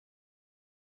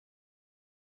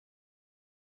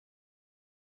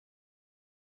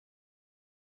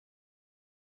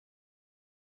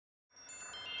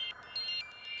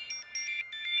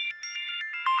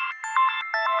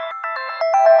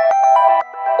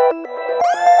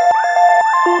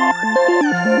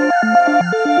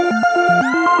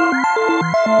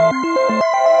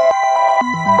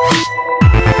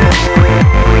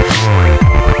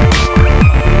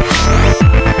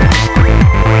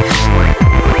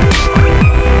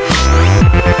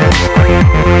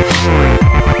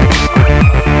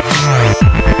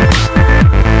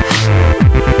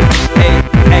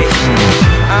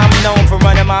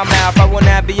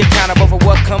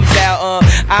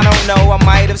I don't know, I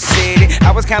might have said it.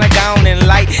 I was kinda gone and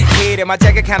light-headed. My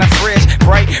jacket kinda fresh,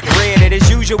 bright red. As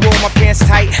usual, my pants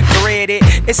tight, threaded.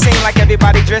 It seemed like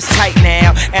everybody dressed tight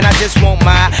now, and I just want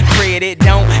my credit.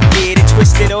 Don't get it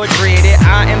twisted or dreaded.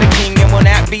 I am the king and will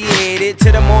not be headed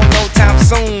to the moon no time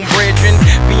soon, brethren.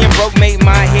 Being broke made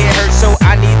my head hurt, so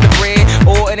I need the bread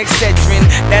or an Excedrin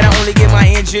that'll only get my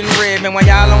engine revving. While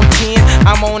y'all on 10,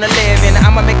 I'm on 11.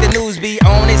 I'ma make the news be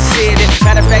on its 7.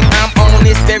 Matter of fact, I'm on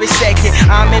this very second.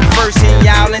 I'm in first and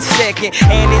y'all in second.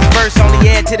 And this verse only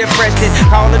add to the freshness.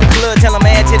 Call to the club, tell them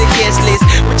add to the guest list.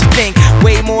 What you think?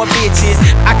 Way more bitches.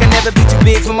 I can never be too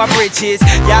big for my britches.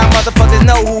 Y'all motherfuckers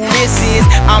know who this is.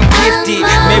 I'm gifted.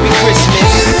 Merry Christmas.